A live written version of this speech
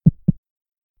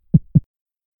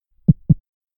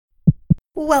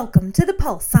Welcome to The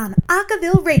Pulse on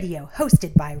Acaville Radio,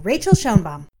 hosted by Rachel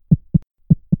Schoenbaum.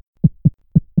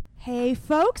 Hey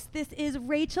folks, this is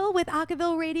Rachel with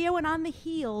Acaville Radio, and on the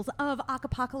heels of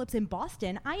Acapocalypse in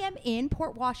Boston, I am in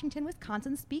Port Washington,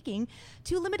 Wisconsin, speaking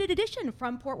to Limited Edition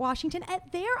from Port Washington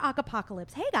at their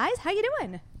Acapocalypse. Hey guys, how you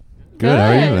doing? Good. How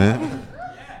are you, man?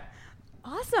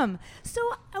 Awesome. So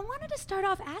I wanted to start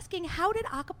off asking, how did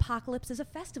Acapocalypse as a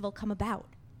festival come about?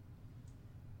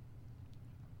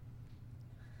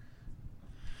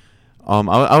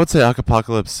 I would say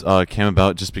Acapocalypse came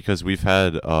about just because we've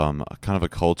had kind of a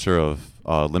culture of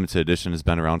limited edition has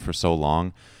been around for so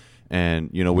long,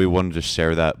 and we wanted to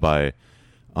share that by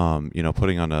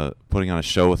putting on a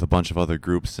show with a bunch of other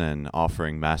groups and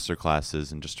offering master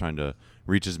classes and just trying to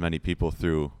reach as many people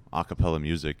through a cappella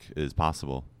music as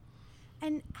possible.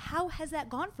 And how has that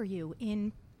gone for you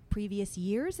in previous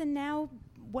years, and now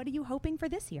what are you hoping for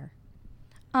this year?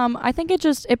 I think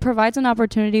it provides an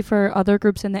opportunity for other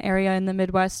groups in the area in the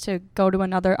Midwest to go to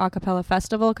another a cappella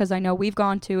festival, because I know we've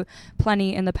gone to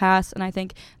plenty in the past, and I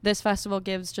think this festival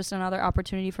gives just another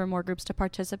opportunity for more groups to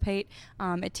participate.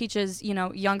 It teaches,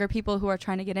 younger people who are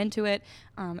trying to get into it,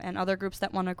 and other groups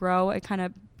that want to grow. It kind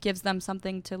of gives them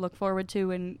something to look forward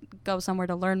to and go somewhere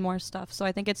to learn more stuff. So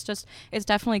I think it's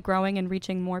definitely growing and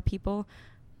reaching more people.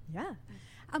 Yeah.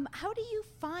 How do you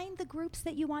find the groups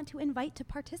that you want to invite to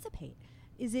participate?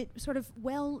 Is it sort of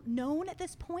well known at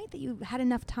this point that you had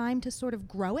enough time to sort of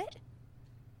grow it?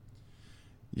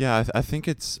 Yeah, I think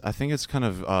it's kind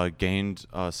of gained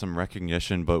some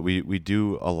recognition, but we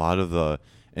do a lot of the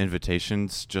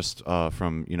invitations just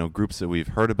from groups that we've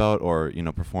heard about or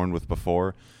performed with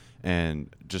before,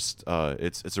 and just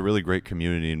it's a really great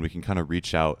community, and we can kind of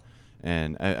reach out,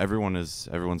 and everyone's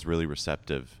really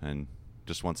receptive and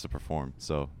just wants to perform.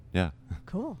 So yeah.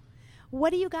 Cool.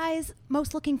 What are you guys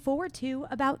most looking forward to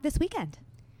about this weekend?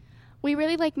 We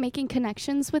really like making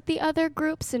connections with the other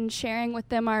groups and sharing with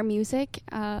them our music.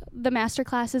 The master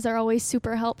classes are always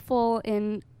super helpful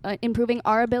in improving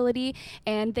our ability,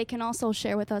 and they can also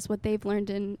share with us what they've learned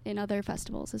in other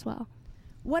festivals as well.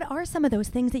 What are some of those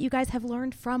things that you guys have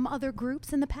learned from other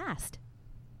groups in the past?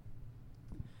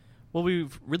 Well,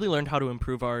 we've really learned how to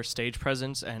improve our stage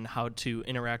presence and how to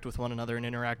interact with one another and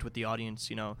interact with the audience.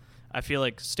 I feel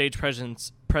like stage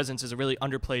presence is a really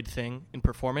underplayed thing in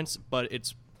performance, but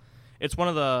it's one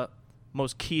of the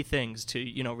most key things to,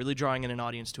 really drawing in an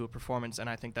audience to a performance, and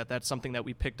I think that's something that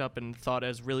we picked up and thought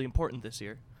as really important this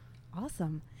year.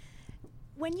 Awesome.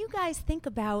 When you guys think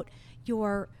about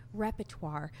your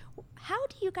repertoire, how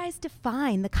do you guys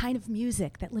define the kind of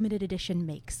music that Limited Edition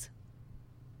makes?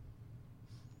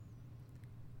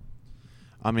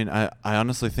 I mean, I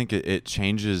honestly think it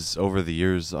changes over the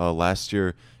years. Last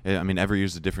year, every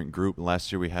year's a different group.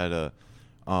 Last year we had a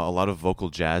lot of vocal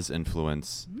jazz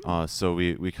influence. So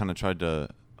we kind of tried to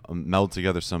meld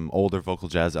together some older vocal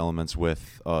jazz elements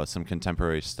with some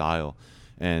contemporary style.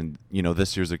 And,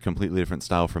 this year's a completely different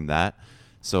style from that.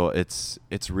 So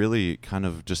it's really kind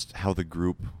of just how the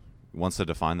group wants to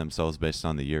define themselves based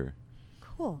on the year.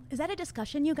 Cool. Is that a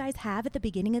discussion you guys have at the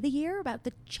beginning of the year about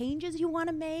the changes you want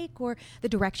to make or the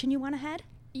direction you want to head?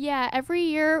 Yeah, every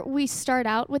year we start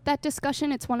out with that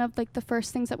discussion. It's one of the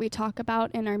first things that we talk about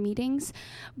in our meetings.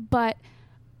 But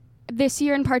this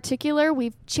year in particular,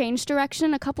 we've changed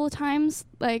direction a couple of times.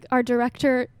 Our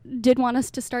director did want us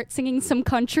to start singing some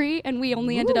country, and we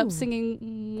only ended up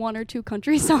singing one or two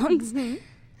country songs. Mm-hmm.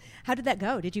 How did that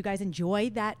go? Did you guys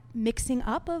enjoy that mixing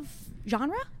up of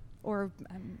genre or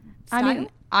style?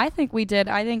 I think we did.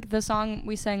 I think the song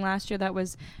we sang last year that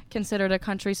was considered a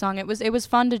country song, it was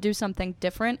fun to do something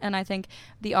different, and I think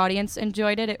the audience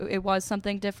enjoyed it. It was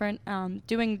something different.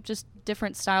 Doing just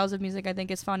different styles of music, I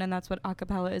think, is fun, and that's what a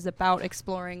cappella is about,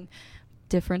 exploring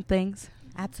different things.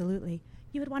 Absolutely.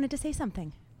 You had wanted to say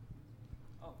something.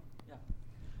 Oh, yeah.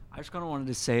 I just kind of wanted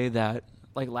to say that,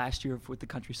 last year with the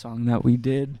country song that we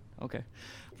did,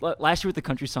 last year with the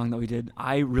country song that we did,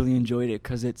 I really enjoyed it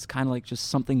because it's kind of just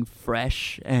something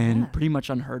fresh and pretty much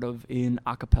unheard of in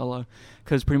a cappella,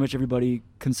 because pretty much everybody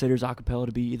considers a cappella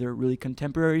to be either really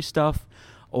contemporary stuff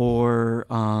or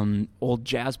old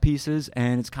jazz pieces,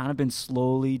 and it's kind of been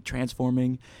slowly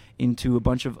transforming into a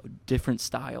bunch of different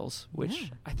styles,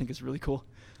 which I think is really cool.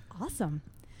 Awesome.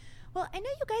 Well, I know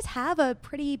you guys have a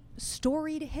pretty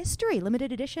storied history.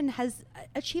 Limited Edition has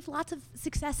achieved lots of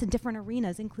success in different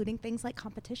arenas, including things like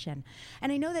competition.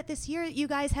 And I know that this year you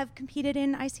guys have competed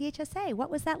in ICHSA. What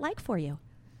was that like for you?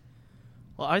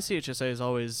 Well, ICHSA is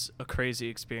always a crazy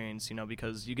experience,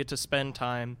 because you get to spend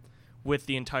time with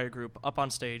the entire group up on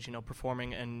stage,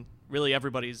 performing, and really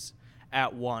everybody's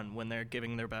at one when they're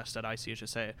giving their best at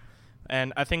ICHSA.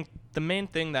 And I think the main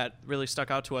thing that really stuck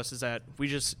out to us is that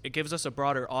it gives us a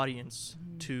broader audience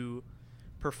to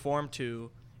perform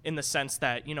to, in the sense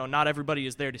that, not everybody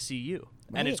is there to see you.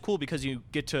 Right. And it's cool because you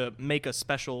get to make a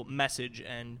special message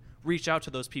and reach out to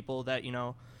those people that,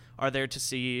 are there to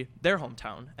see their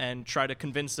hometown and try to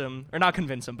convince them, or not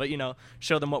convince them, but,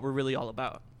 show them what we're really all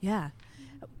about. Yeah.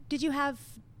 Did you have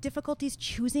difficulties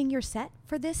choosing your set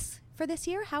for this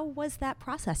year? How was that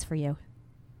process for you?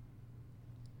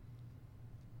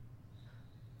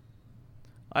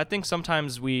 I think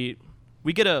sometimes we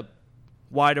get a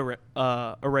wide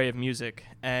array of music,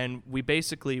 and we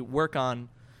basically work on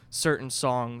certain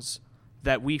songs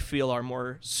that we feel are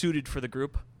more suited for the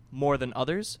group more than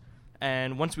others.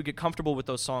 And once we get comfortable with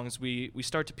those songs, we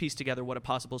start to piece together what a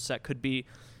possible set could be.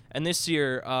 And this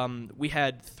year, we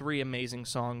had 3 amazing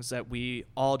songs that we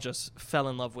all just fell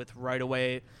in love with right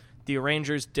away. The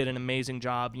arrangers did an amazing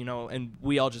job, and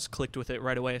we all just clicked with it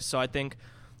right away. So I think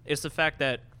it's the fact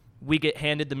that we get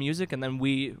handed the music, and then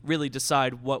we really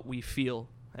decide what we feel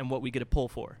and what we get to pull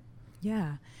for.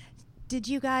 Yeah. Did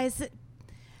you guys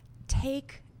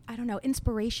take,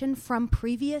 inspiration from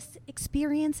previous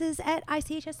experiences at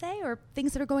ICHSA or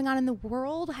things that are going on in the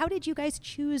world? How did you guys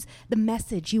choose the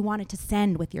message you wanted to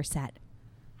send with your set?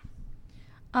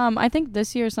 I think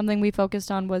this year something we focused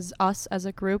on was us as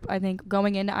a group. I think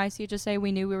going into ICHSA,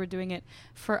 we knew we were doing it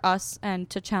for us and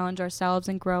to challenge ourselves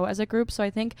and grow as a group. So I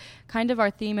think kind of our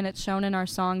theme, and it's shown in our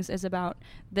songs, is about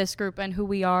this group and who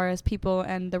we are as people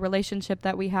and the relationship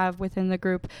that we have within the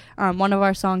group. One of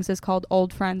our songs is called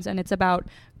Old Friends, and it's about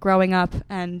growing up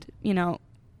and,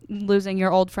 losing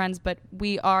your old friends, but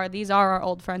these are our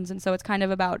old friends. And so it's kind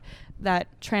of about that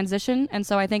transition. And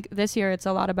so I think this year it's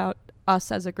a lot about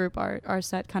us as a group. Our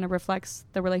set kind of reflects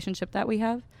the relationship that we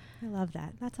have. I love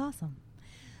that. That's awesome.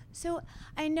 So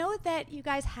I know that you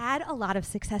guys had a lot of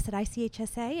success at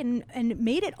ICHSA and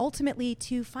made it ultimately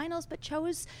to finals, but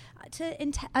chose to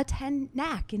attend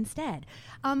NAC instead.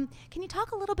 Can you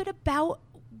talk a little bit about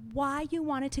why you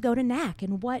wanted to go to NAC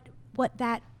and what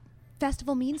that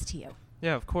festival means to you?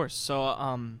 Yeah, of course.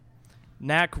 So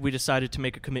NAC we decided to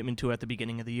make a commitment to at the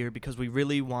beginning of the year because we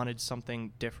really wanted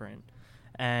something different.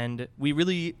 And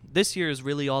this year is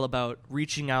really all about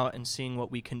reaching out and seeing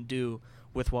what we can do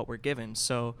with what we're given.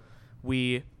 So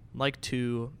we like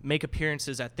to make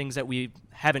appearances at things that we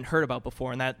haven't heard about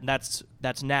before, and that's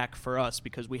NAC for us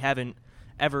because we haven't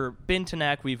ever been to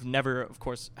NAC. We've never, of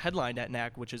course, headlined at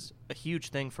NAC, which is a huge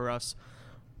thing for us.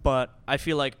 But I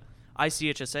feel like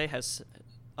ICHSA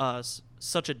has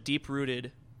such a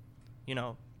deep-rooted,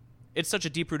 it's such a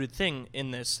deep-rooted thing in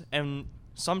this, and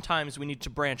sometimes we need to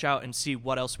branch out and see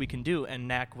what else we can do, and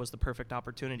NAC was the perfect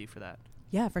opportunity for that.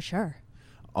 Yeah, for sure.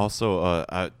 Also,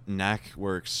 at NAC,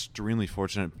 we're extremely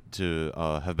fortunate to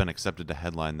have been accepted to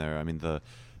headline there. I mean, the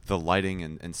lighting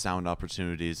and sound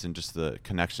opportunities and just the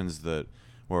connections that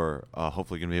we're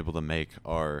hopefully going to be able to make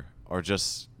are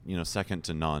just, second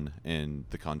to none in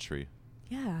the country.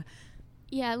 Yeah.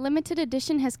 Yeah, Limited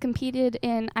Edition has competed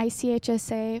in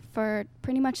ICHSA for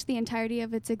pretty much the entirety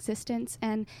of its existence,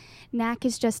 and NAC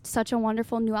is just such a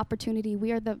wonderful new opportunity.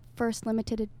 We are the first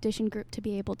Limited Edition group to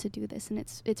be able to do this, and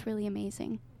it's really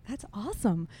amazing. That's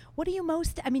awesome. What are you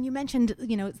you mentioned,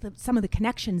 some of the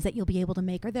connections that you'll be able to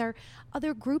make. Are there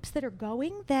other groups that are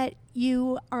going that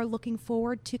you are looking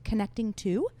forward to connecting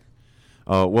to?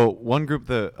 Well, one group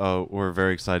that we're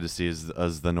very excited to see is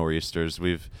the Nor'easters.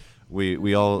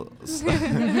 We all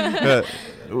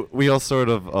we all sort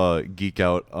of geek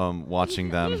out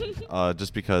watching them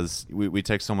just because we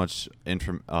take so much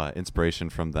inspiration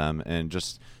from them and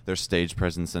just their stage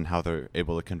presence and how they're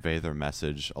able to convey their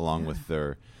message along with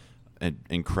their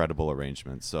incredible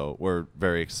arrangements. So we're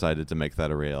very excited to make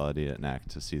that a reality at NAC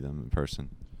to see them in person.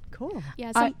 Cool.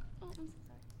 Yeah.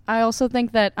 I also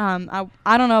think that,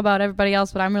 I don't know about everybody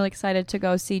else, but I'm really excited to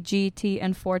go see GT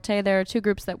and Forte. There are 2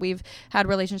 groups that we've had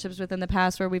relationships with in the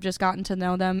past where we've just gotten to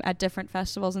know them at different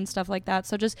festivals and stuff like that.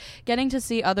 So just getting to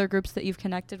see other groups that you've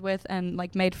connected with and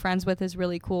made friends with is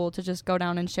really cool to just go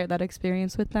down and share that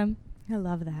experience with them. I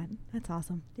love that. That's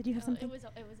awesome. Did you have something? It was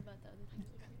about the other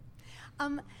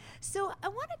thing. So I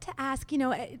wanted to ask,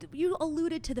 you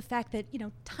alluded to the fact that,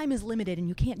 time is limited and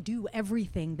you can't do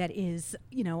everything that is,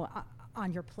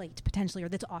 on your plate potentially or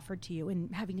that's offered to you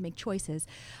and having to make choices.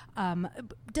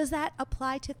 Does that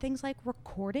apply to things like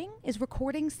recording? Is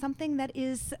recording something that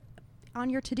is on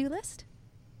your to-do list?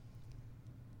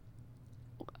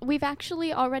 We've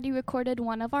actually already recorded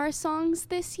one of our songs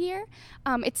this year.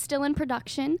 It's still in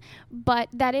production, but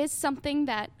that is something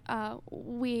that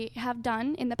we have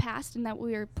done in the past and that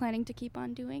we are planning to keep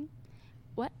on doing.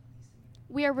 What?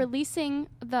 We are releasing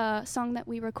the song that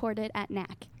we recorded at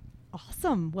NAC.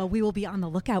 Awesome. Well, we will be on the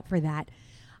lookout for that.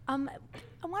 I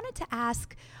wanted to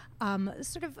ask,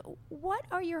 sort of, what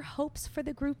are your hopes for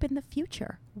the group in the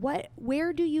future?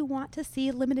 Where do you want to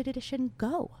see limited edition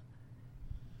go?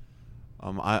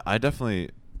 I definitely,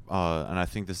 and I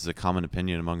think this is a common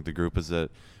opinion among the group, is that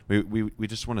we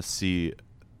just want to see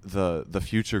the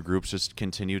future groups just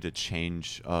continue to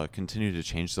change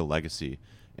the legacy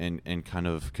and kind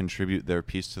of contribute their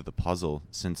piece to the puzzle,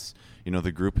 since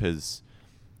the group has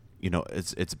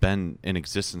it's been in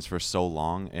existence for so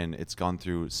long and it's gone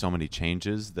through so many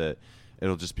changes that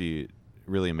it'll just be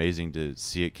really amazing to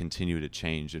see it continue to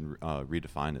change and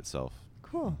redefine itself.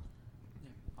 Cool.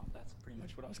 That's pretty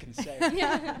much what I was going to say.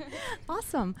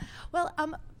 Awesome. Well,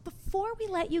 before we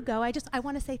let you go, I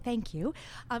want to say thank you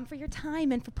for your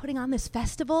time and for putting on this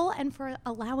festival and for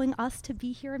allowing us to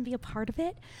be here and be a part of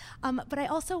it. But I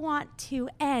also want to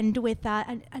end with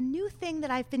a new thing that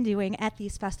I've been doing at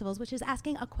these festivals, which is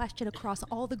asking a question across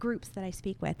all the groups that I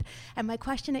speak with. And my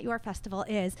question at your festival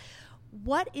is,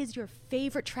 what is your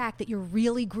favorite track that you're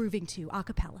really grooving to, a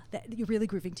cappella, that you're really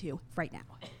grooving to right now?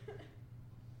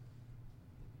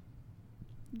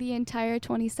 The entire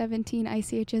 2017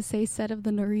 ICHSA set of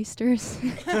the Nor'easters.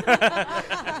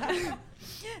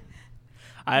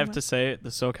 I have to say, the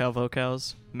SoCal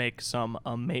Vocals make some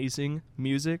amazing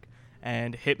music,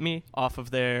 and Hit Me off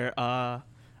of their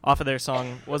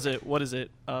song, what is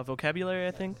it, Vocabulary,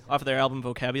 I think, off of their album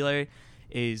Vocabulary,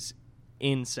 is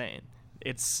insane.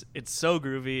 It's so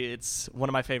groovy. It's one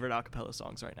of my favorite a cappella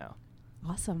songs right now.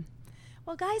 Awesome.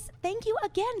 Well, guys, thank you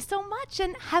again so much,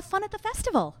 and have fun at the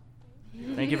festival.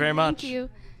 Thank you very much. Thank you.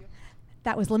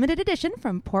 That was Limited Edition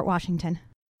from Port Washington.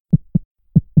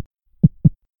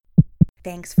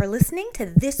 Thanks for listening to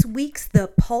this week's The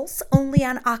Pulse, only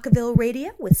on Acaville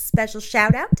Radio, with special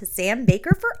shout out to Sam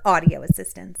Baker for audio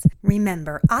assistance.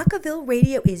 Remember, Acaville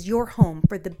Radio is your home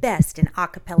for the best in a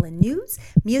cappella news,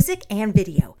 music, and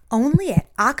video, only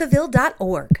at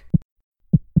acaville.org.